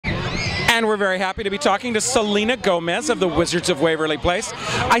And we're very happy to be talking to Selena Gomez of the Wizards of Waverly Place.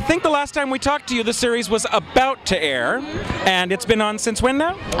 I think the last time we talked to you, the series was about to air, and it's been on since when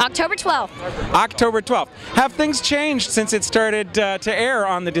now? October 12th. October 12th. Have things changed since it started to air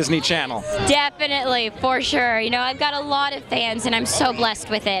on the Disney Channel? Definitely, for sure. You know, I've got a lot of fans, and I'm so blessed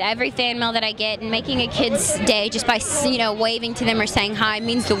with it. Every fan mail that I get, and making a kid's day just by, you know, waving to them or saying hi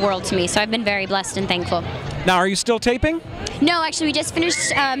means the world to me. So I've been very blessed and thankful. Now, are you still taping? No, actually, we just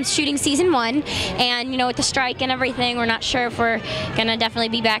finished shooting season 1, and you know, with the strike and everything, we're not sure if we're gonna definitely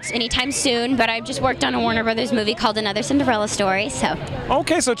be back anytime soon. But I've just worked on a Warner Brothers movie called Another Cinderella Story. So.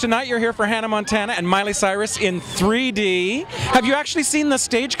 Okay, so tonight you're here for Hannah Montana and Miley Cyrus in 3D. Have you actually seen the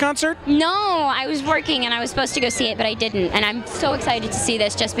stage concert? No, I was working and I was supposed to go see it, but I didn't. And I'm so excited to see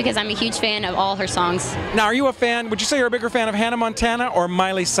this just because I'm a huge fan of all her songs. Now, are you a fan? Would you say you're a bigger fan of Hannah Montana or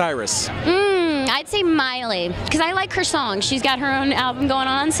Miley Cyrus? I'd say Miley, because I like her songs. She's got her own album going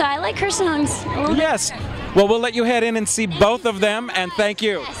on, so I like her songs a little bit. Yes. Well, we'll let you head in and see both of them, and thank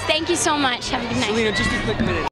you. Yes, thank you so much. Have a good night. Selena, just a quick minute.